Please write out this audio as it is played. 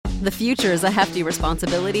The future is a hefty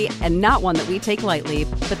responsibility and not one that we take lightly,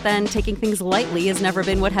 but then taking things lightly has never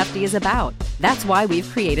been what Hefty is about. That's why we've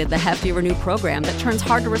created the Hefty Renew program that turns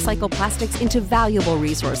hard-to-recycle plastics into valuable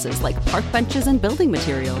resources like park benches and building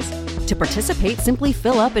materials. To participate, simply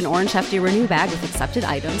fill up an orange Hefty Renew bag with accepted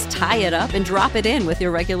items, tie it up, and drop it in with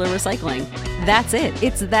your regular recycling. That's it.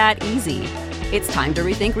 It's that easy. It's time to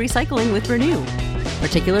rethink recycling with Renew.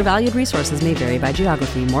 Particular valued resources may vary by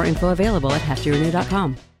geography. More info available at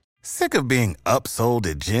heftyrenew.com. Sick of being upsold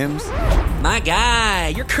at gyms? My guy,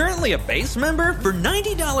 you're currently a base member? For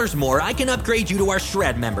 $90 more, I can upgrade you to our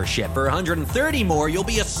Shred membership. For $130 more, you'll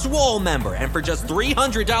be a Swole member. And for just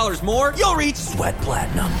 $300 more, you'll reach Sweat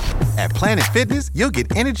Platinum. At Planet Fitness, you'll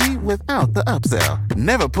get energy without the upsell.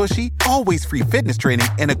 Never pushy, always free fitness training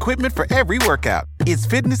and equipment for every workout. It's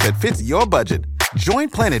fitness that fits your budget. Join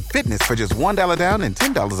Planet Fitness for just $1 down and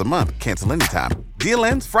 $10 a month. Cancel anytime. Deal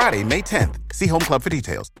ends Friday, May 10th. See Home Club for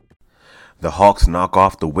details. The Hawks knock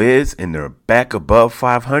off the Wiz and they're back above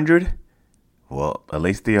 500. Well, at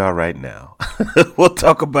least they are right now. We'll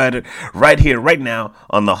talk about it right here, right now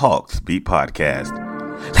on the Hawks Beat Podcast.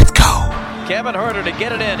 Let's go. Kevin Huerter to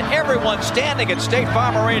get it in. Everyone standing at State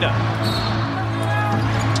Farm Arena.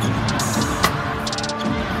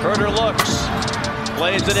 Huerter looks.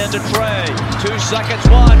 Plays it into Trey. 2 seconds,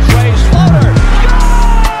 one. Trey's floater.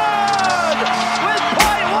 Good! With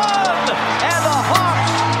 .1! And the Hawks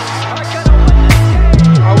are going to win this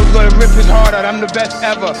game. I was going to rip his heart out. I'm the best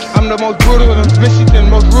ever. I'm the most brutal and vicious and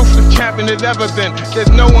most ruthless champion there's ever been. There's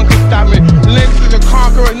no one can stop me. Lynx is a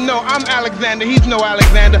conqueror. No, I'm Alexander. He's no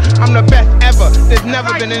Alexander. I'm the best ever. There's never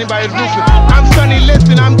been anybody as ruthless. I'm Sonny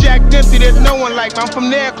Liston. I'm Jack Dempsey. There's no one like me. I'm from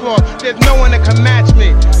Nairclaw. There's no one that can match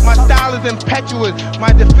me. My style is impetuous.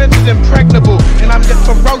 My defense is impregnable. And I'm just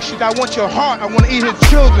ferocious. I want your heart. I want to eat his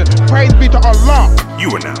children. Praise be to Allah.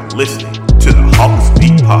 You are now listening to the Hawks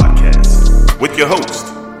Beat Podcast with your host,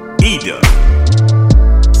 E-Dub.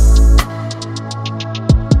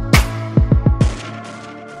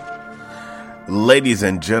 Ladies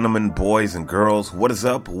and gentlemen, boys and girls, what is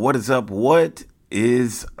up? What is up? What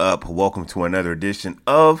is up? Welcome to another edition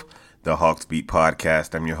of the Hawks Beat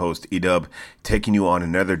Podcast. I'm your host, E-Dub, taking you on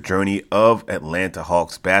another journey of Atlanta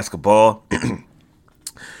Hawks basketball.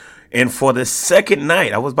 And for the second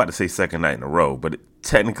night, I was about to say second night in a row, but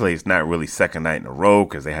technically it's not really second night in a row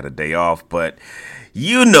because they had a day off, but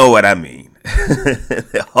you know what I mean.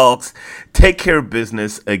 The Hawks take care of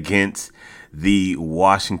business against the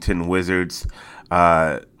Washington Wizards,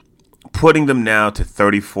 putting them now to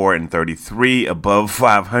 34-33, above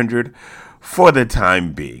 500 for the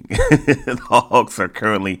time being. The Hawks are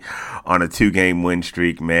currently on a 2-game win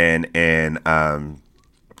streak, man, and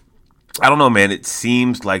I don't know, man. It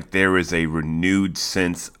seems like there is a renewed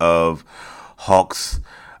sense of Hawks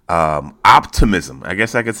optimism. I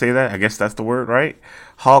guess I could say that. I guess that's the word, right?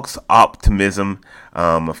 Hawks optimism.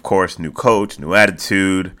 Of course, new coach, new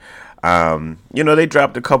attitude. They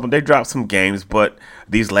dropped some games, but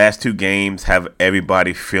these last 2 games have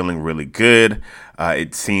everybody feeling really good.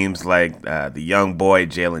 It seems like the young boy,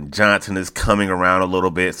 Jalen Johnson, is coming around a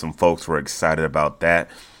little bit. Some folks were excited about that.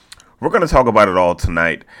 We're going to talk about it all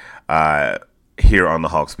tonight here on the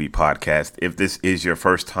Hawks Beat Podcast. If this is your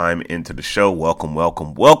first time into the show, welcome,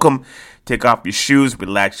 welcome, welcome. Take off your shoes,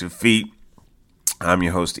 relax your feet. I'm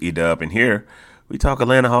your host, E-Dub, and here we talk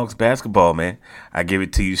Atlanta Hawks basketball, man. I give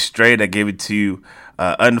it to you straight. I give it to you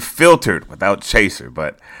unfiltered, without chaser.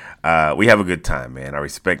 But we have a good time, man. I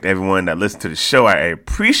respect everyone that listens to the show. I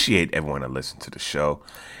appreciate everyone that listens to the show.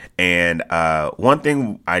 And one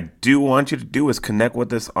thing I do want you to do is connect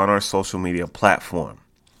with us on our social media platform.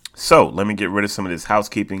 So let me get rid of some of this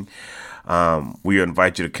housekeeping. We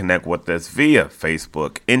invite you to connect with us via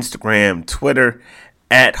Facebook, Instagram, Twitter,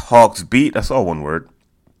 at Hawks Beat. That's all one word.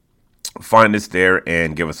 Find us there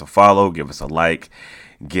and give us a follow, give us a like,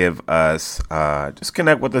 give us, just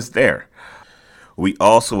connect with us there. We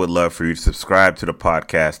also would love for you to subscribe to the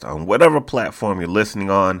podcast on whatever platform you're listening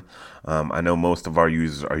on. I know most of our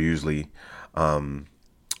users are usually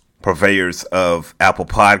purveyors of Apple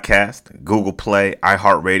Podcast, Google Play,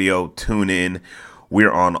 iHeartRadio, TuneIn.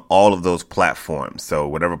 We're on all of those platforms. So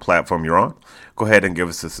whatever platform you're on, go ahead and give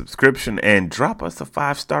us a subscription and drop us a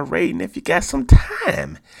 5-star rating if you got some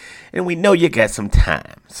time. And we know you got some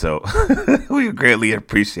time. So we greatly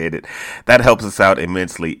appreciate it. That helps us out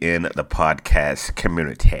immensely in the podcast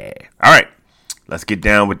community. All right, let's get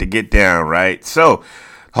down with the get down, right? So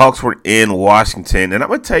Hawks were in Washington, and I'm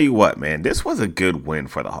going to tell you what, man, this was a good win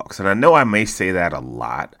for the Hawks. And I know I may say that a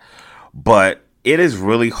lot, but it is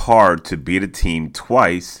really hard to beat a team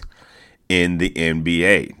twice in the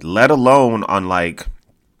NBA, let alone on like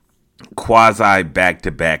quasi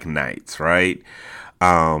back-to-back nights, right?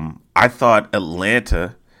 I thought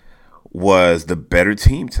Atlanta was the better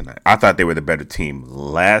team tonight. I thought they were the better team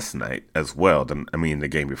last night as well. The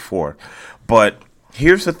game before. But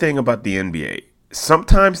here's the thing about the NBA.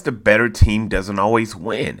 Sometimes the better team doesn't always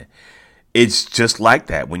win. It's just like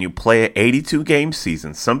that. When you play an 82-game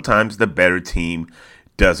season, sometimes the better team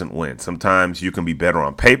doesn't win. Sometimes you can be better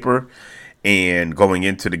on paper, and going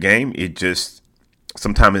into the game,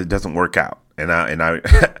 sometimes it doesn't work out.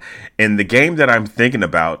 And the game that I'm thinking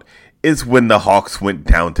about is when the Hawks went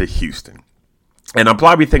down to Houston. And I'm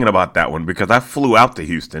probably thinking about that one because I flew out to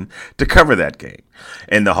Houston to cover that game.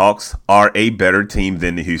 And the Hawks are a better team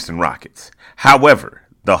than the Houston Rockets. However,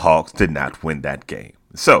 the Hawks did not win that game.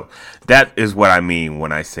 So that is what I mean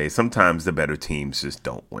when I say sometimes the better teams just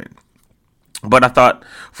don't win. But I thought,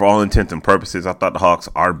 for all intents and purposes, I thought the Hawks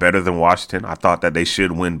are better than Washington. I thought that they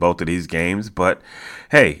should win both of these games. But,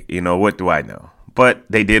 hey, what do I know? But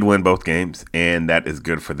they did win both games, and that is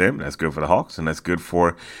good for them. That's good for the Hawks, and that's good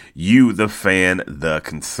for you, the fan, the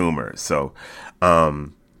consumer. So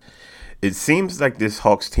it seems like this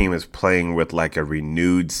Hawks team is playing with like a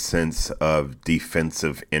renewed sense of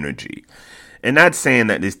defensive energy. And not saying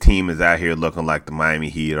that this team is out here looking like the Miami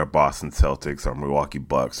Heat or Boston Celtics or Milwaukee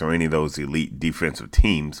Bucks or any of those elite defensive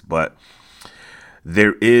teams, but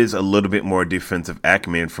there is a little bit more defensive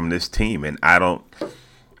acumen from this team, and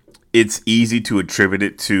it's easy to attribute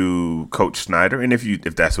it to Coach Snyder, and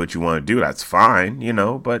if that's what you want to do, that's fine,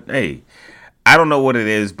 but hey, I don't know what it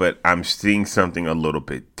is, but I'm seeing something a little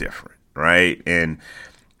bit different, right? And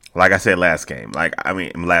like I said last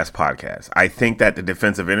podcast, I think that the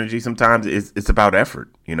defensive energy sometimes it's about effort,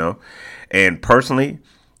 and personally,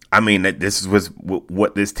 that this was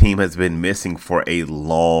what this team has been missing for a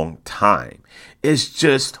long time. It's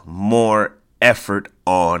just more effort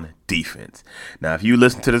on defense. Now, if you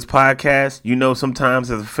listen to this podcast,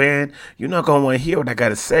 sometimes as a fan, you're not going to want to hear what I got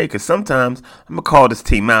to say, because sometimes I'm going to call this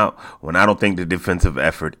team out when I don't think the defensive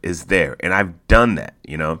effort is there. And I've done that,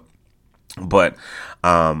 But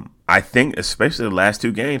I think especially the last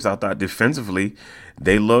two games, I thought defensively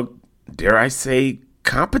they looked, dare I say,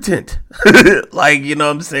 competent. Like, what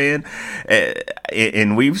I'm saying?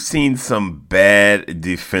 And we've seen some bad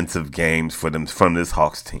defensive games from this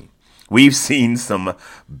Hawks team. We've seen some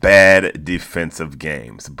bad defensive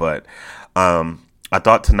games, but I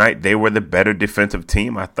thought tonight they were the better defensive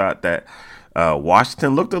team. I thought that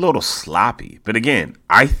Washington looked a little sloppy. But again,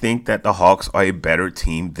 I think that the Hawks are a better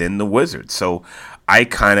team than the Wizards. So I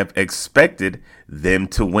kind of expected them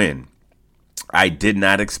to win. I did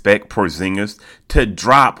not expect Porzingis to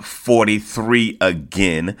drop 43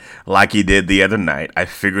 again like he did the other night. I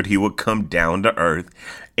figured he would come down to earth,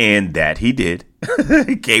 and that he did.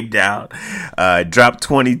 He came down, dropped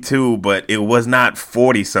 22, but it was not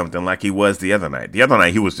 40-something like he was the other night. The other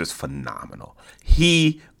night, he was just phenomenal.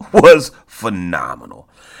 He was phenomenal.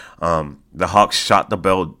 The Hawks shot the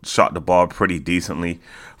ball pretty decently,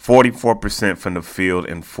 44% from the field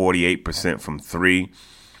and 48% from three.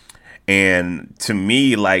 And to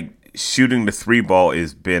me, like, shooting the three ball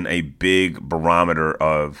has been a big barometer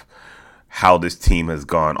of how this team has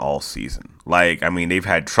gone all season. Like, they've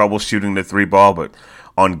had trouble shooting the three ball, but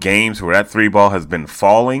on games where that three ball has been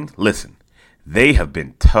falling, listen, they have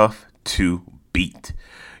been tough to beat.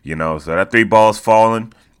 So that three ball is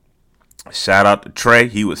falling. Shout out to Trey.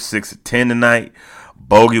 He was 6 of 10 tonight.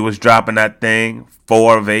 Bogey was dropping that thing,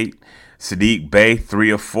 4 of 8. Sadiq Bey, 3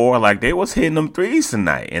 of 4. Like, they was hitting them threes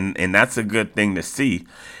tonight, and that's a good thing to see.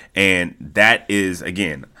 And that is,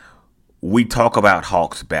 again, we talk about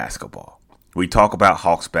Hawks basketball.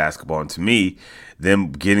 And to me,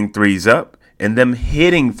 them getting threes up and them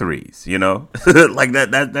hitting threes, like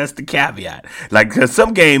that's the caveat. Like, 'cause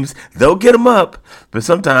some games they'll get them up, but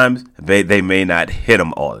sometimes they may not hit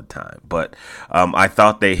them all the time. But I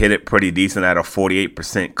thought they hit it pretty decent at a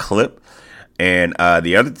 48% clip. And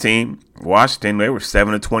the other team, Washington, they were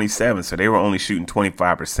 7 of 27, so they were only shooting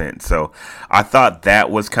 25%. So I thought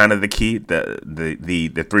that was kind of the key, the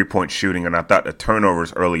 3-point shooting, and I thought the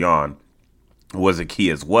turnovers early on was a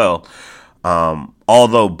key as well.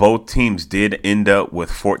 Although both teams did end up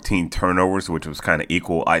with 14 turnovers, which was kind of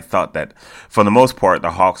equal, I thought that for the most part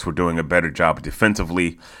the Hawks were doing a better job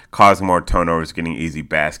defensively, causing more turnovers, getting easy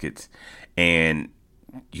baskets, and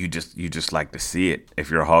you just like to see it if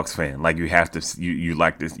you're a Hawks fan. Like, you have to, you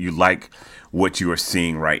like this, you like what you are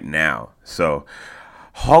seeing right now. So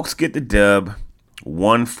Hawks get the dub,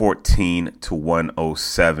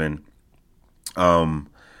 114-107.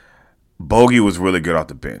 Bogey was really good off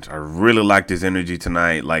the bench. I really liked his energy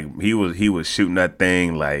tonight. Like, he was shooting that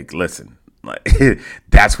thing. Like, listen, Like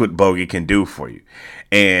that's what Bogey can do for you.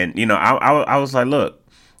 And you know, I was like, look,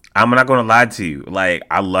 I'm not gonna lie to you. Like,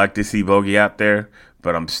 I like to see Bogey out there,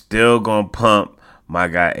 but I'm still gonna pump my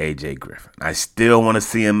guy AJ Griffin. I still want to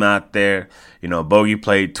see him out there. You know, Bogey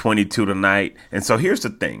played 22 tonight. And so here's the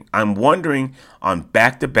thing. I'm wondering on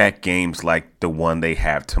back-to-back games like the one they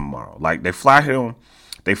have tomorrow. Like they fly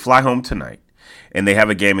home tonight, and they have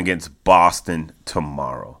a game against Boston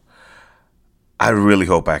tomorrow. I really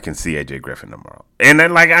hope I can see AJ Griffin tomorrow. And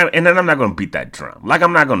then I'm not going to beat that drum. Like,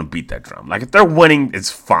 I'm not going to beat that drum. Like, if they're winning, it's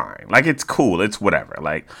fine. Like, it's cool. It's whatever.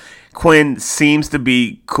 Like, Quinn seems to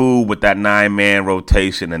be cool with that 9-man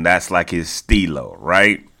rotation, and that's like his stilo,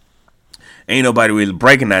 right? Ain't nobody really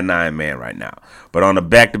breaking that 9-man right now. But on the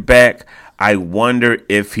back-to-back, I wonder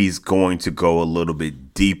if he's going to go a little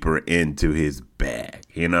bit deeper into his bag,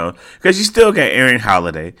 you know? Because you still got Aaron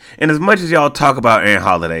Holiday. And as much as y'all talk about Aaron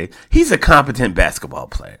Holiday, he's a competent basketball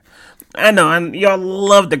player. I know, and y'all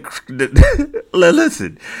love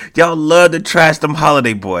listen, y'all love to trash them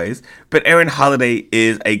Holiday boys, but Aaron Holiday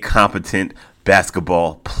is a competent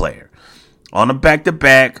basketball player. On a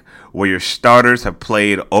back-to-back where your starters have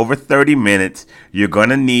played over 30 minutes, you're going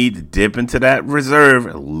to need to dip into that reserve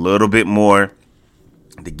a little bit more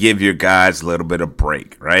to give your guys a little bit of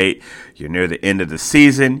break, right? You're near the end of the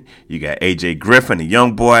season. You got AJ Griffin, a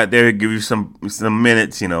young boy out there, give you some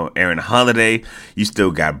minutes. You know, Aaron Holiday. You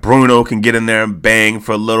still got Bruno can get in there and bang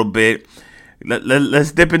for a little bit.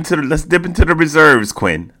 Let's dip into the reserves,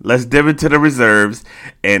 Quinn. Let's dip into the reserves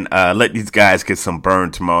and let these guys get some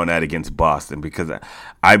burn tomorrow night against Boston, because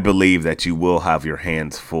I believe that you will have your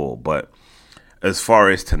hands full. But as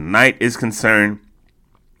far as tonight is concerned,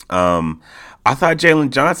 I thought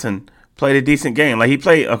Jalen Johnson played a decent game. Like, he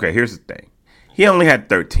played, okay, here's the thing. He only had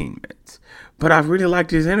 13 minutes, but I really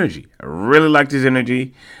liked his energy.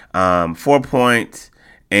 4 points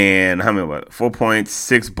and 4 points,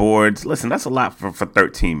 6 boards. Listen, that's a lot for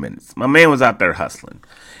 13 minutes. My man was out there hustling.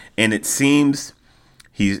 And it seems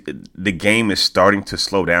the game is starting to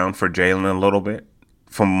slow down for Jalen a little bit,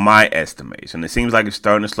 from my estimation. It seems like it's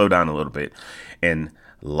starting to slow down a little bit. And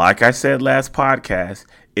like I said last podcast,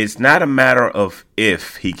 it's not a matter of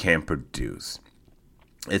if he can produce.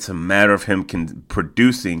 It's a matter of him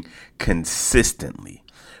producing consistently.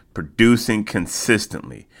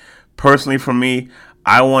 Personally, for me,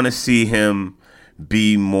 I want to see him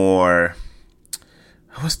be more,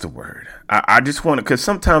 what's the word? I just want to, because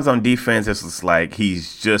sometimes on defense, it's just like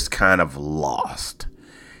he's just kind of lost.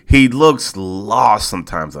 He looks lost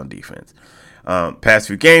sometimes on defense. Past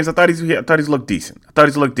few games, I thought he's looked decent. I thought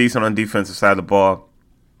he's looked decent on the defensive side of the ball.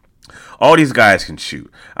 All these guys can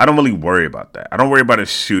shoot. I don't really worry about that. I don't worry about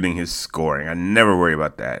his shooting, his scoring. I never worry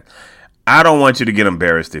about that. I don't want you to get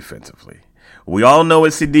embarrassed defensively. We all know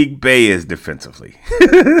what Saddiq Bey is defensively.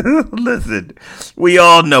 Listen, we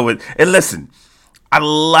all know it. And listen, I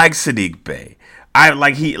like Saddiq Bey. I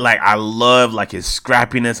love like his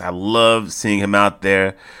scrappiness. I love seeing him out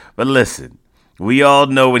there. But listen, we all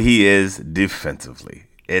know what he is defensively,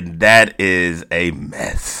 and that is a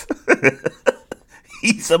mess.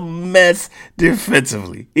 He's a mess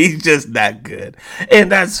defensively. He's just not good.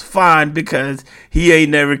 And that's fine, because he ain't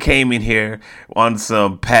never came in here on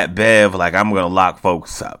some Pat Bev like, I'm going to lock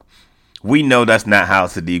folks up. We know that's not how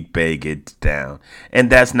Saddiq Bey gets down.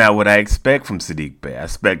 And that's not what I expect from Saddiq Bey. I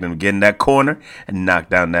expect him to get in that corner and knock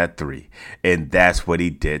down that 3. And that's what he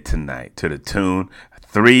did tonight, to the tune of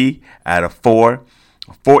 3 out of 4.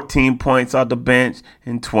 14 points off the bench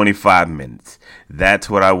in 25 minutes. That's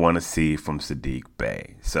what I want to see from Saddiq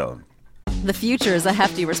Bey. So, The future is a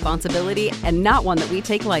hefty responsibility and not one that we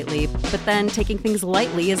take lightly, but then taking things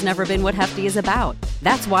lightly has never been what Hefty is about.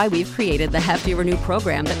 That's why we've created the Hefty Renew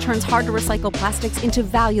program that turns hard-to-recycle plastics into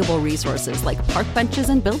valuable resources like park benches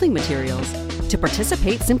and building materials. To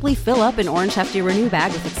participate, simply fill up an orange Hefty Renew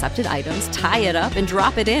bag with accepted items, tie it up, and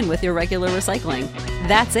drop it in with your regular recycling.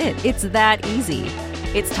 That's it. It's that easy.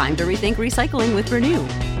 It's time to rethink recycling with Renew.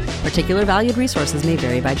 Particular valued resources may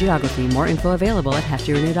vary by geography. More info available at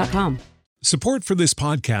heftyrenew.com. Support for this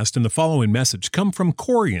podcast and the following message come from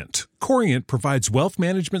Corient. Corient provides wealth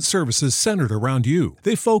management services centered around you.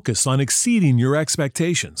 They focus on exceeding your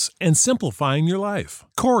expectations and simplifying your life.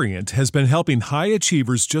 Corient has been helping high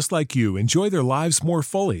achievers just like you enjoy their lives more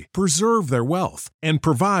fully, preserve their wealth, and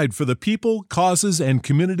provide for the people, causes, and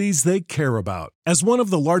communities they care about. As one of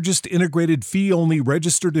the largest integrated fee-only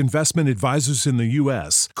registered investment advisors in the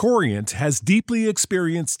U.S., Corient has deeply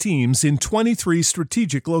experienced teams in 23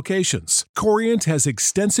 strategic locations. Corient has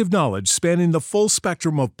extensive knowledge spanning the full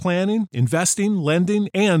spectrum of planning planning, investing, lending,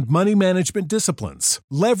 and money management disciplines.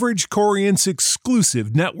 Leverage Corient's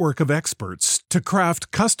exclusive network of experts to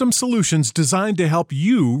craft custom solutions designed to help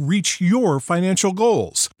you reach your financial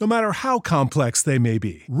goals, no matter how complex they may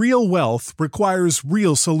be. Real wealth requires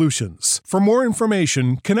real solutions. For more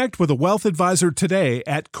information, connect with a wealth advisor today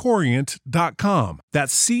at Corient.com.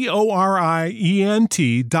 That's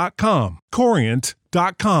Corient.com.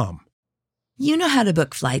 Corient.com. You know how to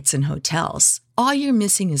book flights and hotels. All you're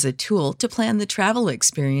missing is a tool to plan the travel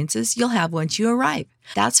experiences you'll have once you arrive.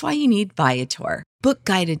 That's why you need Viator. Book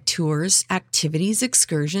guided tours, activities,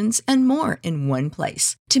 excursions, and more in one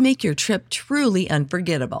place to make your trip truly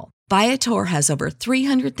unforgettable. Viator has over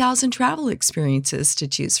 300,000 travel experiences to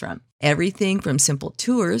choose from. Everything from simple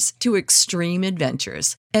tours to extreme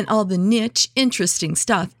adventures and all the niche, interesting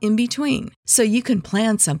stuff in between. So you can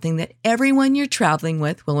plan something that everyone you're traveling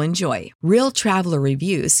with will enjoy. Real traveler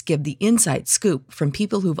reviews give the inside scoop from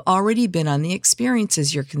people who've already been on the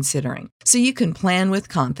experiences you're considering. So you can plan with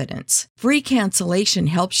confidence. Free cancellation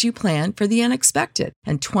helps you plan for the unexpected.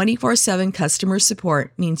 And 24/7 customer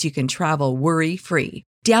support means you can travel worry-free.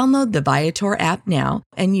 Download the Viator app now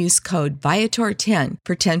and use code Viator10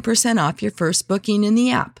 for 10% off your first booking in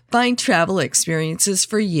the app. Find travel experiences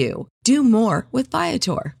for you. Do more with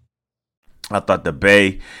Viator. I thought the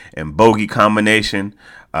Bay and Bogey combination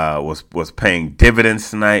was paying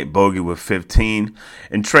dividends tonight. Bogey with 15.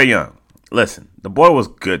 And Trae Young, listen, the boy was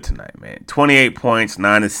good tonight, man. 28 points,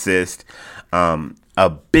 9 assists,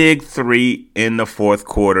 a big three in the fourth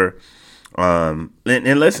quarter. And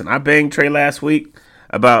listen, I banged Trae last week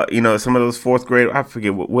about, some of those fourth grade, I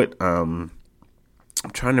forget what I'm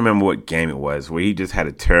trying to remember what game it was where he just had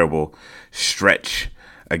a terrible stretch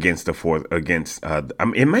against it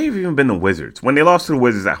may have even been the Wizards when they lost to the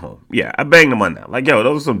Wizards at home. Yeah, I banged them on that. Like, yo,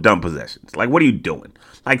 those are some dumb possessions. Like, what are you doing?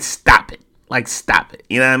 Like, stop it.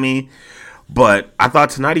 You know what I mean? But I thought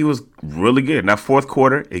tonight he was really good. Now, fourth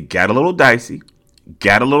quarter, it got a little dicey.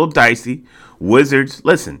 Wizards,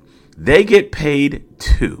 listen, they get paid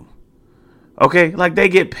too. Okay, like they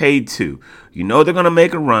get paid too. You know they're going to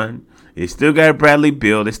make a run. They still got Bradley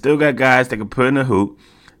Beal. They still got guys they can put in the hoop.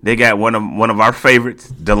 They got one of our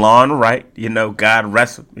favorites, DeLon Wright. God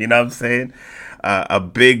rest him. You know what I'm saying?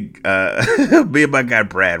 Me and my guy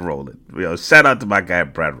Brad Rowland. Shout out to my guy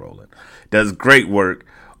Brad Rowland. Does great work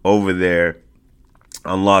over there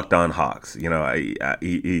on Locked On Hawks. He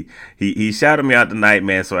shouted me out tonight,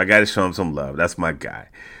 man. So I got to show him some love. That's my guy.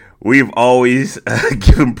 We've always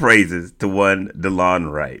given praises to one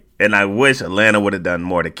DeLon Wright, and I wish Atlanta would have done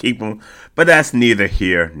more to keep him, but that's neither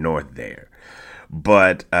here nor there.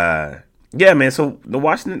 But yeah, man. So the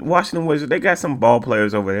Washington Wizards, they got some ball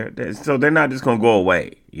players over there, so they're not just gonna go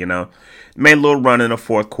away. Made a little run in the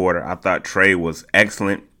fourth quarter. I thought Trae was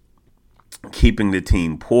excellent, keeping the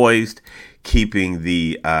team poised, keeping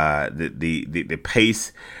the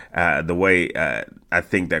pace the way I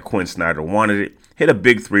think that Quinn Snyder wanted it. Hit a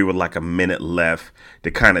big three with like a minute left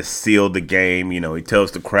to kind of seal the game. He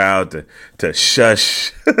tells the crowd to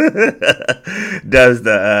shush, does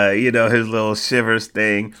the his little shivers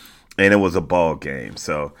thing, and it was a ball game.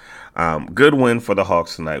 So good win for the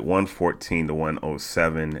Hawks tonight,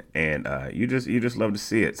 114-107, and you just love to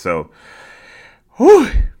see it. So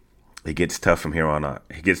it gets tough from here on out.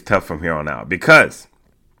 Because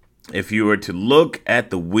if you were to look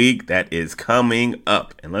at the week that is coming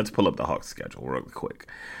up, and let's pull up the Hawks schedule real quick.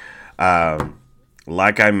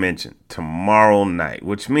 Like I mentioned, tomorrow night,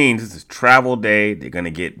 which means this is travel day. They're going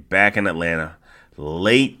to get back in Atlanta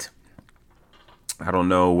late. I don't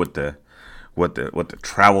know what the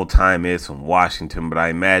travel time is from Washington, but I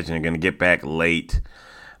imagine they're going to get back late.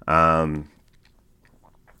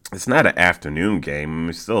 It's not an afternoon game.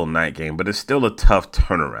 It's still a night game, but it's still a tough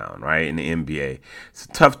turnaround, right, in the NBA. It's a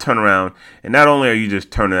tough turnaround, and not only are you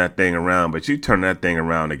just turning that thing around, but you turn that thing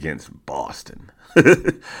around against Boston.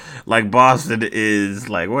 Like, Boston is,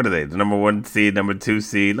 like, what are they, the number 1 seed, number 2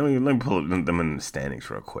 seed? Let me pull them in the standings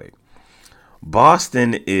real quick.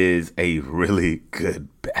 Boston is a really good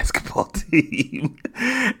basketball team.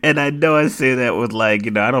 And I know I say that with, like,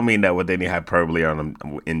 I don't mean that with any hyperbole or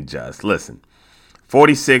unjust. Listen.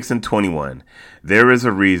 46-21. There is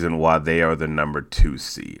a reason why they are the number 2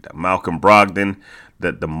 seed. Malcolm Brogdon,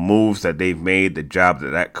 the moves that they've made, the job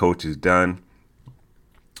that coach has done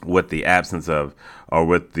with the absence of, or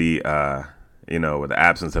with the with the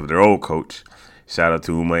absence of their old coach. Shout out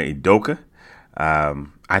to Ime Udoka.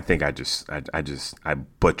 I think I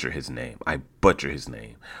butcher his name.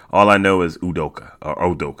 All I know is Udoka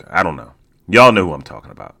or Udoka. I don't know. Y'all know who I'm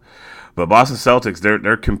talking about. But Boston Celtics,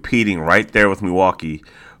 they're competing right there with Milwaukee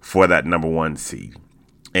for that number 1 seed.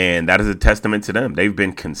 And that is a testament to them. They've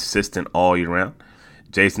been consistent all year round.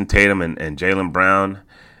 Jason Tatum and Jaylen Brown,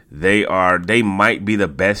 they might be the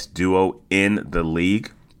best duo in the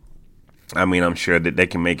league. I mean, I'm sure that they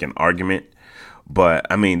can make an argument. But,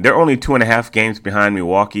 I mean, they're only 2.5 games behind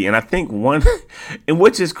Milwaukee. And I think and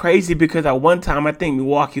which is crazy because at one time I think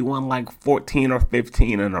Milwaukee won like 14 or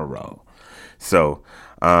 15 in a row. So,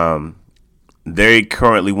 they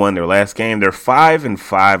currently won their last game. They're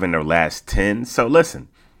 5-5 in their last 10. So, listen,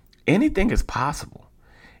 anything is possible.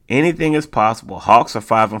 Anything is possible. Hawks are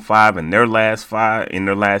 5-5 in their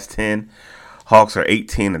last 10. Hawks are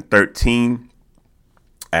 18-13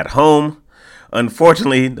 at home.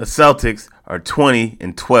 Unfortunately, the Celtics are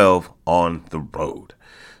 20-12 on the road.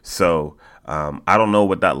 So I don't know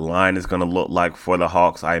what that line is going to look like for the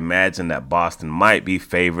Hawks. I imagine that Boston might be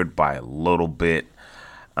favored by a little bit.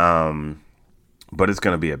 But it's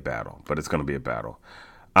going to be a battle.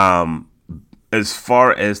 As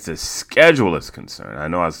far as the schedule is concerned, I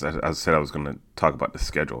know I said I was going to talk about the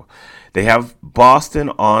schedule. They have Boston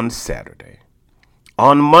on Saturday.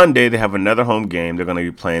 On Monday, they have another home game. They're going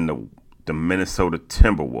to be playing the Minnesota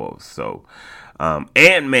Timberwolves. So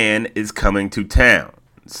Ant-Man is coming to town.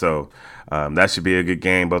 So that should be a good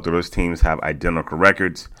game. Both of those teams have identical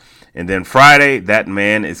records. And then Friday, that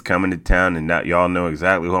man is coming to town. And y'all know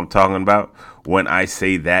exactly who I'm talking about when I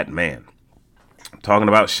say that man. I'm talking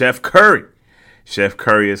about Chef Curry. Chef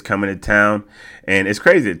Curry is coming to town. And it's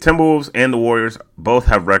crazy. The Timberwolves and the Warriors both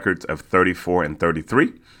have records of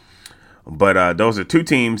 34-33. But those are two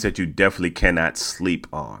teams that you definitely cannot sleep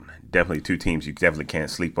on. Definitely two teams you definitely can't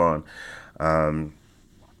sleep on.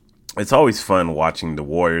 It's always fun watching the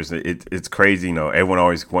Warriors. It's crazy. You know, everyone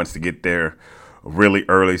always wants to get there really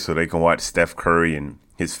early so they can watch Steph Curry and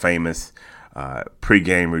his famous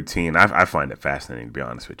pregame routine. I find it fascinating, to be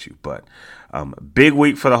honest with you. But big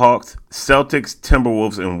week for the Hawks. Celtics,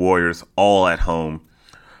 Timberwolves, and Warriors all at home.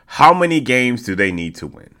 How many games do they need to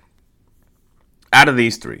win? Out of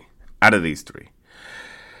these three. I'm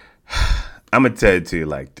going to tell it to you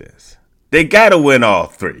like this. They got to win all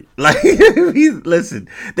three. Listen,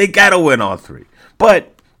 they got to win all three.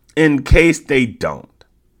 But in case they don't,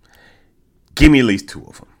 give me at least two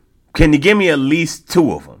of them. Can you give me at least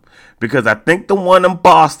two of them? Because I think the one in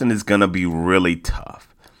Boston is going to be really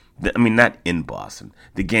tough. I mean, not in Boston.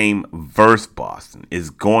 The game versus Boston is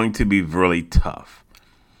going to be really tough.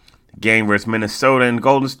 The game versus Minnesota and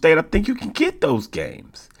Golden State, I think you can get those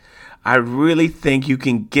games. I really think you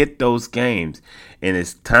can get those games. And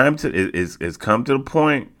it's come to the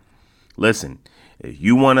point. Listen, if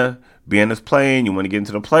you want to be in this play and you want to get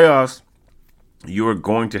into the playoffs, you are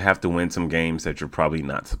going to have to win some games that you're probably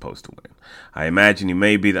not supposed to win. I imagine you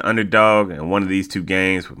may be the underdog in one of these two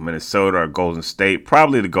games with Minnesota or Golden State,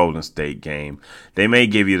 probably the Golden State game. They may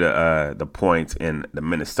give you the points in the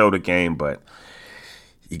Minnesota game, but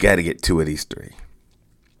you got to get two of these three.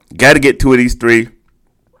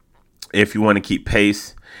 If you want to keep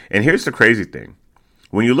pace. And here's the crazy thing.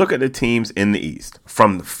 When you look at the teams in the East,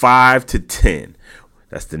 from the 5 to 10,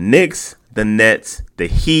 that's the Knicks, the Nets, the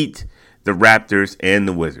Heat, the Raptors, and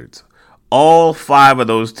the Wizards. All 5 of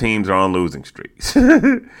those teams are on losing streaks.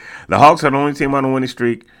 The Hawks are the only team on a winning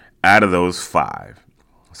streak out of those 5.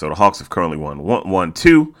 So the Hawks have currently won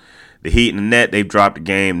 2. The Heat and the Net, they've dropped a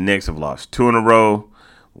game. Knicks have lost 2 in a row,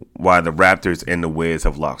 while the Raptors and the Wiz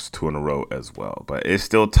have lost 2 in a row as well. But it's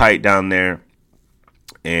still tight down there.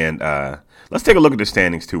 And let's take a look at the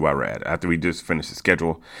standings, too, while we're at it, after we just finish the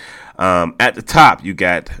schedule. At the top, you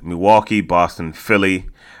got Milwaukee, Boston, Philly.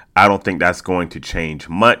 I don't think that's going to change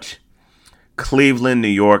much. Cleveland, New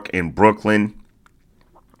York, and Brooklyn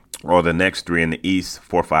are the next 3 in the East,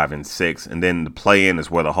 4, 5, and 6. And then the play-in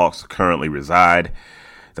is where the Hawks currently reside.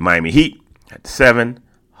 The Miami Heat at 7,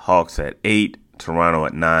 Hawks at 8, Toronto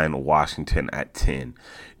at 9, Washington at 10.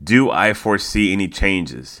 Do I foresee any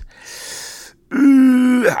changes?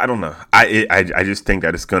 I don't know. I just think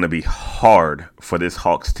that it's going to be hard for this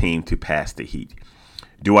Hawks team to pass the Heat.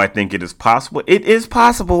 Do I think it is possible? It is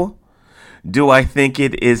possible. Do I think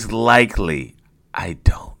it is likely? I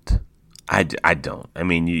don't. I don't. I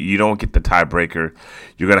mean, you don't get the tiebreaker.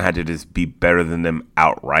 You're going to have to just be better than them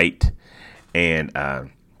outright. And,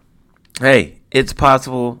 hey, it's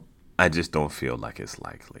possible. I just don't feel like it's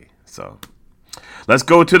likely. So let's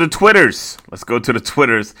go to the Twitters.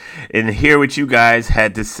 And hear what you guys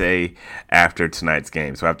had to say after tonight's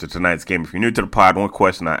game. So after tonight's game, if you're new to the pod, one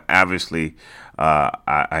question I obviously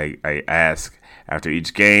I ask after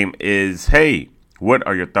each game is, hey, what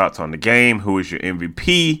are your thoughts on the game? Who is your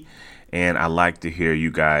MVP? And I like to hear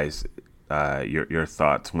you guys, your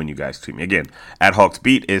thoughts when you guys tweet me. Again,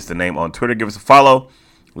 @HawksBeat is the name on Twitter. Give us a follow.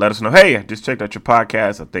 Let us know. Hey, I just checked out your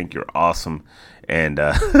podcast. I think you're awesome. And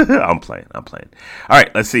I'm playing. All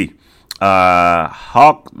right, let's see.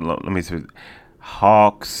 Let me see.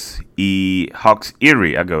 Hawks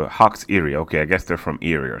Erie. I go Hawks Erie. Okay, I guess they're from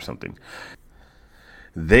Erie or something.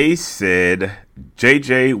 They said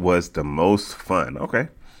JJ was the most fun. Okay.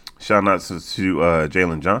 Shout out to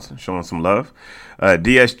Jalen Johnson, showing some love.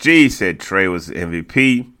 DSG said Trey was the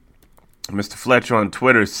MVP. Mr. Fletcher on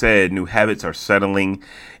Twitter said new habits are settling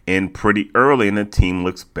in pretty early and the team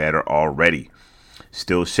looks better already.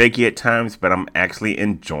 Still shaky at times, but I'm actually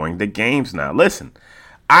enjoying the games now. Listen,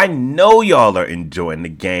 I know y'all are enjoying the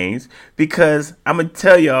games because I'm going to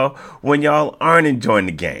tell y'all when y'all aren't enjoying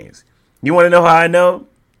the games. You want to know how I know?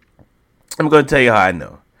 I'm going to tell you how I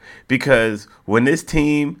know. Because when this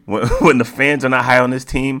team, when the fans are not high on this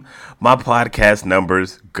team, my podcast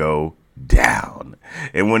numbers go down.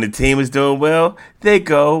 And when the team is doing well, they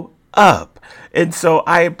go up. And so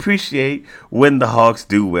I appreciate when the Hawks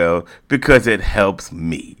do well because it helps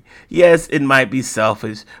me. Yes, it might be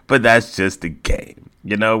selfish, but that's just the game.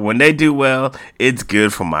 You know, when they do well, it's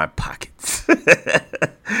good for my pockets.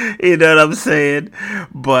 You know what I'm saying?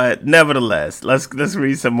 But nevertheless, let's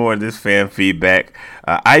read some more of this fan feedback.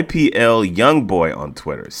 IPL Youngboy on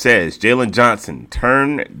Twitter says Jalen Johnson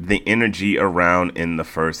turned the energy around in the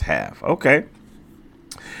first half. Okay.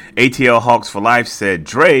 ATL Hawks for Life said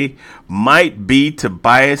Dre might be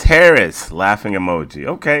Tobias Harris. Laughing emoji.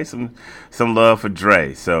 Okay, some love for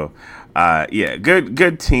Dre. So, yeah,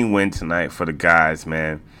 good team win tonight for the guys,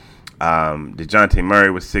 man. DeJounte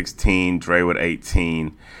Murray with 16, Dre with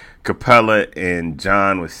 18, Capella and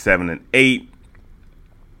John with 7 and 8.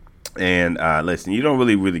 And listen, you don't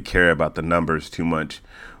really care about the numbers too much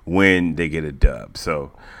when they get a dub.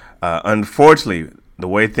 So, unfortunately, the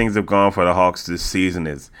way things have gone for the Hawks this season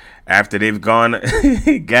is after they've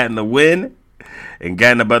gotten the win and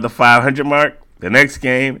gotten above the 500 mark, the next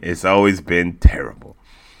game, it's always been terrible.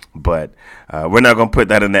 But we're not going to put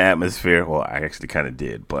that in the atmosphere. Well, I actually kind of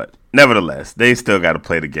did. But nevertheless, they still got to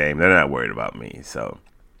play the game. They're not worried about me. So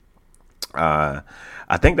I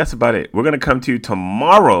think that's about it. We're going to come to you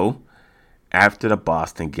tomorrow after the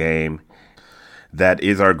Boston game. That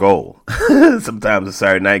is our goal. Sometimes the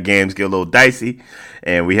Saturday night games get a little dicey,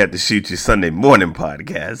 and we have to shoot your Sunday morning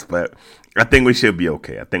podcast. But I think we should be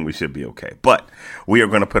okay. But we are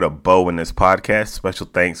going to put a bow in this podcast. Special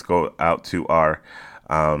thanks go out to our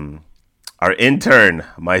intern,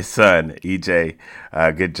 my son, EJ.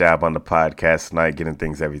 Good job on the podcast tonight,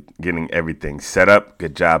 getting everything set up.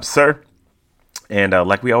 Good job, sir. And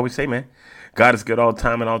like we always say, man, God is good all the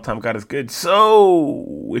time, and all the time God is good.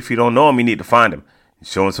 So if you don't know him, you need to find him.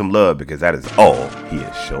 Show him some love, because that is all he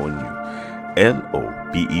is showing you.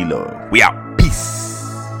 LOBE love. We out. Peace.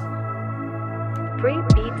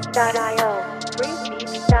 Freebeats.io.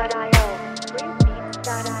 Freebeats.io.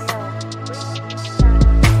 Freebeats.io.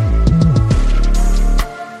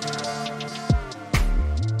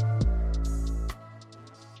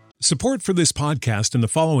 Support for this podcast and the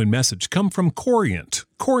following message come from Corient.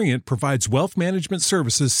 Corient provides wealth management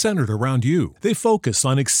services centered around you. They focus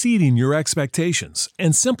on exceeding your expectations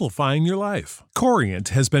and simplifying your life. Corient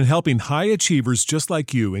has been helping high achievers just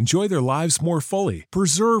like you enjoy their lives more fully,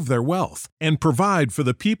 preserve their wealth, and provide for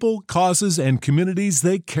the people, causes, and communities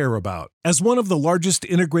they care about. As one of the largest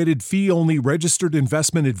integrated fee-only registered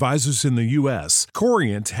investment advisors in the U.S.,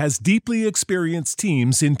 Corient has deeply experienced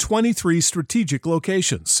teams in 23 strategic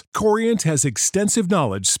locations. Corient has extensive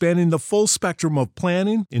knowledge spanning the full spectrum of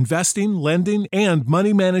planning, investing, lending, and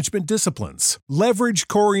money management disciplines. Leverage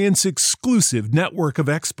Corient's exclusive network of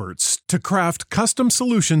experts to craft custom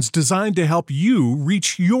solutions designed to help you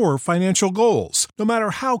reach your financial goals, no matter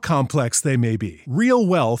how complex they may be. Real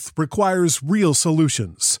wealth requires real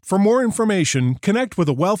solutions. For more information, connect with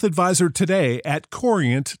a wealth advisor today at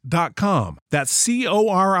Corient.com. That's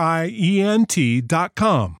Corient.com.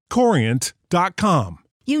 Corient.com.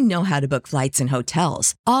 You know how to book flights and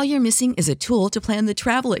hotels. All you're missing is a tool to plan the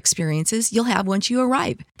travel experiences you'll have once you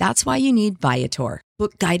arrive. That's why you need Viator.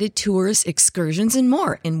 Book guided tours, excursions, and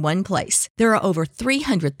more in one place. There are over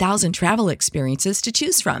 300,000 travel experiences to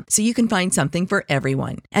choose from, so you can find something for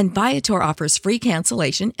everyone. And Viator offers free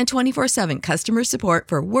cancellation and 24/7 customer support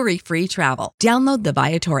for worry-free travel. Download the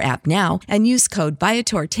Viator app now and use code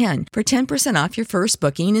Viator10 for 10% off your first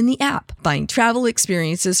booking in the app. Find travel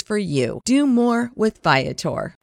experiences for you. Do more with Viator.